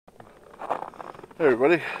Hey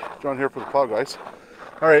everybody, John here for the Plow guys.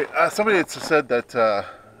 Alright, somebody had said that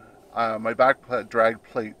my drag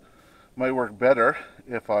plate might work better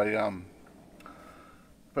if I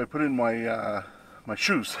put in my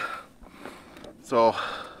shoes. So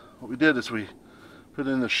what we did is we put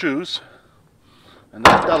in the shoes, and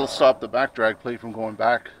that'll stop the back drag plate from going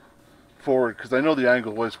back forward, because I know the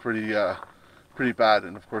angle was pretty bad,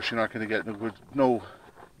 and of course you're not going to get no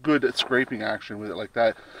good scraping action with it like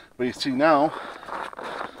that. But you see now,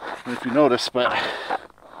 if you notice, but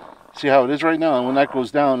see how it is right now, and when that goes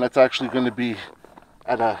down, that's actually going to be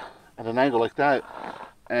at an angle like that.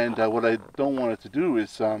 And what I don't want it to do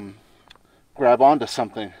is grab onto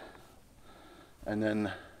something and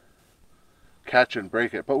then catch it and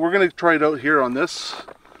break it. But we're going to try it out here on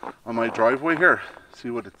my driveway here. See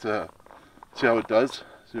what it see how it does.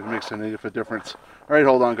 See if it makes any difference. All right,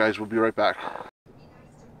 hold on, guys. We'll be right back.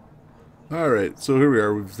 All right, so here we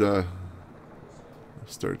are. We've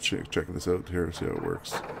started checking this out here, see how it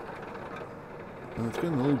works. And it's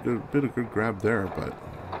getting a little bit of good grab there, but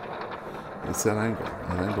it's that angle.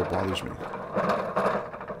 That angle bothers me.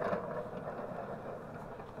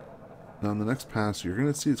 Now in the next pass, you're going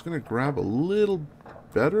to see it's going to grab a little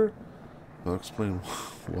better. I'll explain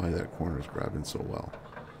why that corner is grabbing so well.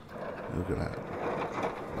 Look at that.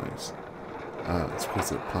 Nice. It's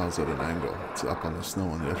because it plows at an angle. It's up on the snow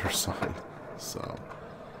on the other side. So,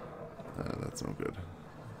 that's no good.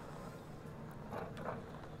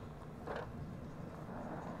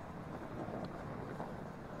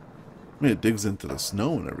 I mean, it digs into the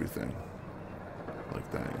snow and everything. Like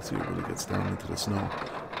that. You see it really gets down into the snow.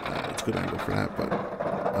 It's a good angle for that, but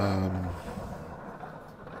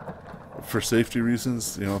for safety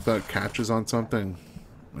reasons, you know, if that catches on something,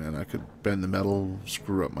 man, I could bend the metal,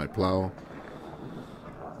 screw up my plow.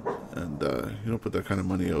 And you don't put that kind of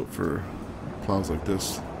money out for plows like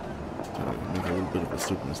this to make a little bit of a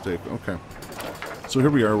stupid mistake. Okay, so here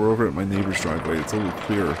we are. We're over at my neighbor's driveway. It's a little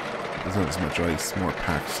clearer. There's not as much ice, more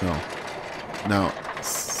packed snow. Now,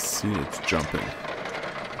 see, it's jumping,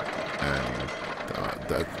 and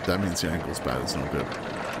that means the angle's bad. It's no good.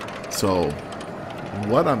 So,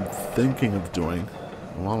 what I'm thinking of doing,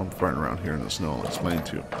 while I'm farting around here in the snow, I'll explain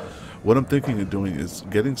to you. What I'm thinking of doing is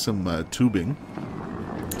getting some tubing.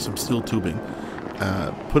 Some steel tubing,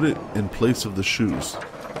 put it in place of the shoes,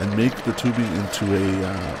 and make the tubing into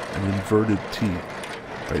an inverted T.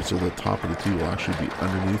 Right, so the top of the T will actually be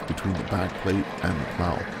underneath between the back plate and the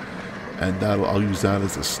plow, and I'll use that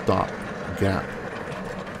as a stop gap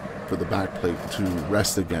for the back plate to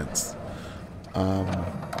rest against. I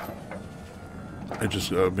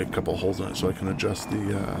just make a couple holes in it so I can adjust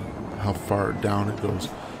the how far down it goes.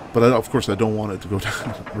 But of course, I don't want it to go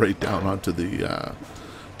down, right down onto the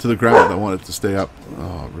to the ground. I want it to stay up.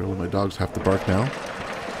 Oh, really? My dogs have to bark now?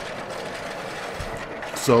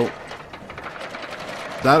 So,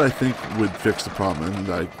 that I think would fix the problem. And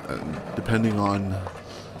depending on...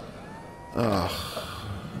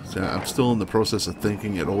 so I'm still in the process of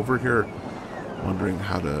thinking it over here. Wondering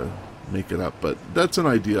how to make it up. But that's an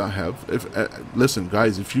idea I have. Listen,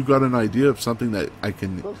 guys, if you got an idea of something that I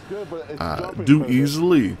can do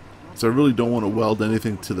easily, so I really don't want to weld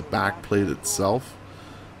anything to the back plate itself.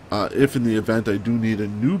 If in the event I do need a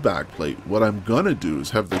new back plate, what I'm gonna do is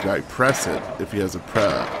have the guy press it if he has a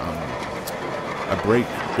break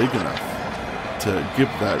big enough to give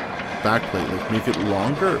that back plate, like make it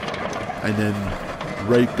longer, and then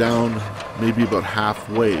right down maybe about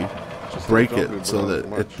halfway, break it so that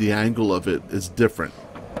at the angle of it is different,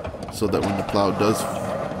 so that when the plow does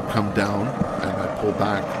come down and I pull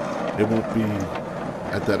back, it won't be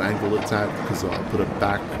at that angle it's at, because I'll put a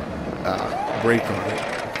back brake on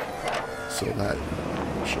it. So that,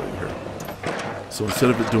 I'll show you here. So instead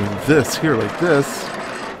of it doing this here like this,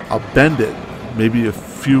 I'll bend it maybe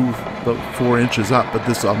about 4 inches up.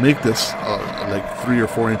 But I'll make this like 3 or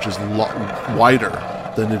 4 inches wider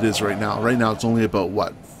than it is right now. Right now it's only about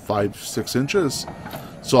what, 5-6 inches.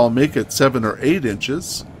 So I'll make it 7 or 8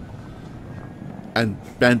 inches and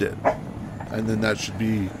bend it, and then that should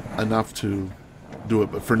be enough to do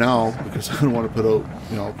it. But for now, because I don't want to put out,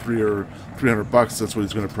 you know, $300, that's what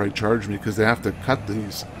he's going to probably charge me, because they have to cut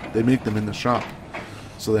these. They make them in the shop,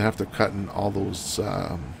 so they have to cut in all those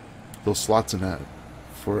slots in that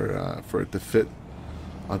for it to fit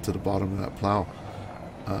onto the bottom of that plow.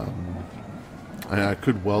 I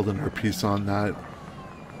could weld another piece on that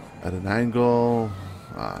at an angle.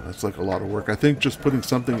 That's like a lot of work. I think just putting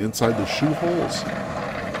something inside the shoe holes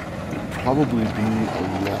probably be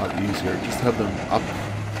a lot easier. Just have them up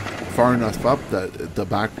far enough up that the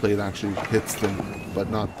back plate actually hits them,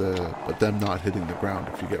 but them not hitting the ground,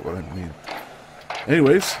 if you get what I mean.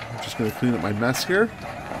 Anyways, I'm just going to clean up my mess here.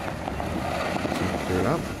 Clear it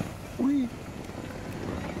up. Whee!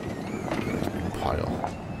 Nice big pile.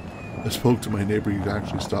 I spoke to my neighbor. He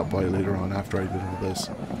actually stopped by later on after I did all this.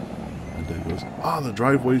 And he goes, "Oh, the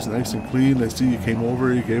driveway's nice and clean. I see you came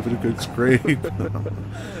over. You gave it a good scrape."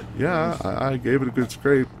 Yeah, I gave it a good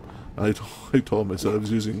scrape. I told him, I said I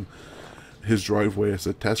was using his driveway as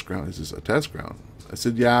a test ground. He says, "A test ground?" I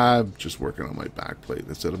said, "Yeah, I'm just working on my back plate."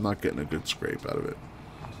 I said, "I'm not getting a good scrape out of it."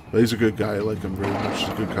 But he's a good guy. I like him very much. He's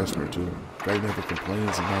a good customer, too. Guy never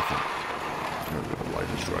complains and nothing. I'm going to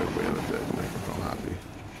widen his driveway out a bit, make him feel happy.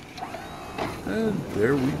 And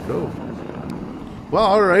there we go. Well,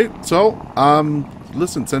 alright. So,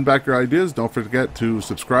 listen, send back your ideas. Don't forget to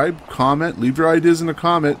subscribe, comment, leave your ideas in a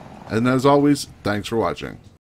comment. And as always, thanks for watching.